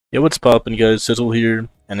Yo, what's poppin', guys? Sizzle here,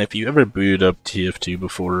 and if you ever booted up TF2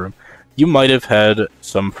 before, you might have had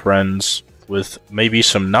some friends with maybe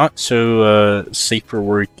some not so safe for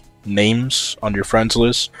work names on your friends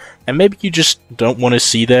list, and maybe you just don't want to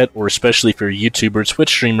see that, or especially if you're a YouTuber, Twitch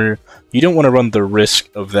streamer, you don't want to run the risk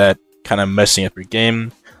of that kind of messing up your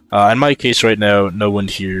game. In my case right now, no one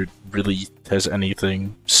here really has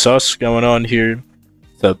anything sus going on here,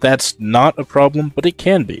 so that's not a problem, but it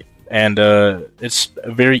can be. And it's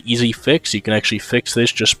a very easy fix. You can actually fix this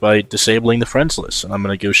just by disabling the friends list, and I'm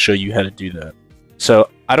going to go show you how to do that. So,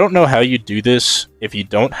 I don't know how you do this if you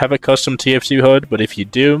don't have a custom TF2 HUD, but if you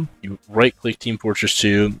do, you right-click Team Fortress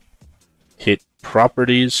 2, hit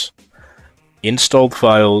Properties, Installed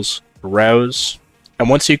Files, Browse, and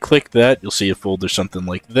once you click that, you'll see a folder something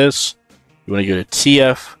like this. You want to go to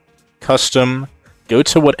TF, Custom, go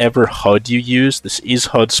to whatever HUD you use. This is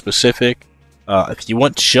HUD specific. If you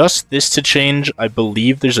want just this to change, I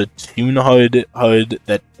believe there's a Tune HUD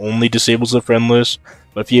that only disables the friend list.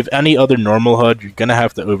 But if you have any other normal HUD, you're going to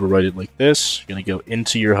have to override it like this. You're going to go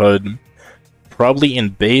into your HUD, probably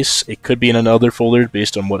in base. It could be in another folder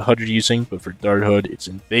based on what HUD you're using, but for Dart HUD, it's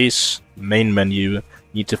in base, main menu. You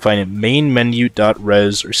need to find it main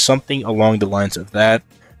menu.res or something along the lines of that.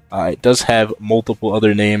 It does have multiple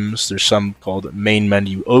other names. There's some called main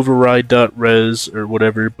menu override.res or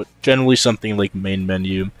whatever, but generally something like main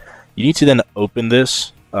menu. You need to then open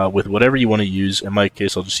this with whatever you want to use. In my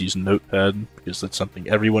case, I'll just use Notepad because that's something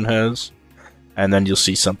everyone has. And then you'll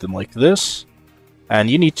see something like this. And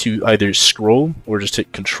you need to either scroll or just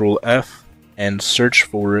hit Control F and search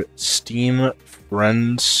for Steam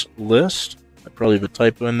Friends List. I probably have a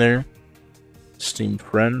typo in there. Steam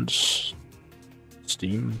Friends.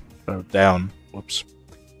 Steam. Oh, down. Whoops.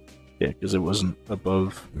 Yeah, because it wasn't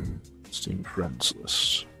above Steam Friends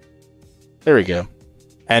List. There we go.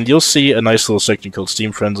 And you'll see a nice little section called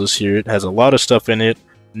Steam Friends List here. It has a lot of stuff in it,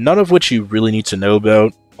 none of which you really need to know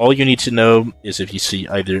about. All you need to know is if you see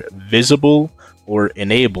either visible or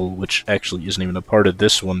enable, which actually isn't even a part of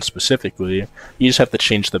this one specifically. You just have to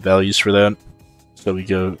change the values for that. So we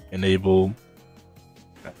go enable.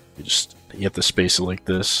 You have to space it like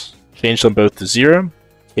this. Change them both to 0,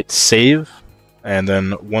 hit save, and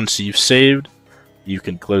then once you've saved, you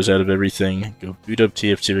can close out of everything, go boot up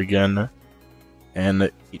TF2 again, and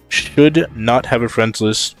it should not have a friends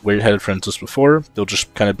list where it had a friends list before. There'll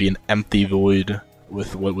just kind of be an empty void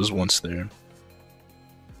with what was once there.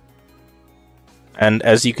 And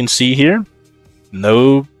as you can see here,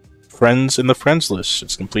 no friends in the friends list.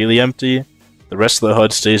 It's completely empty. The rest of the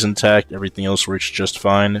HUD stays intact, everything else works just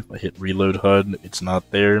fine. If I hit reload HUD, it's not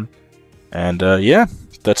there. And yeah,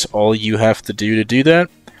 that's all you have to do that.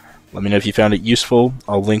 Let me know if you found it useful.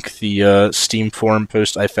 I'll link the Steam forum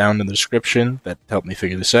post I found in the description that helped me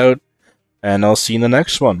figure this out. And I'll see you in the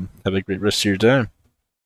next one. Have a great rest of your day.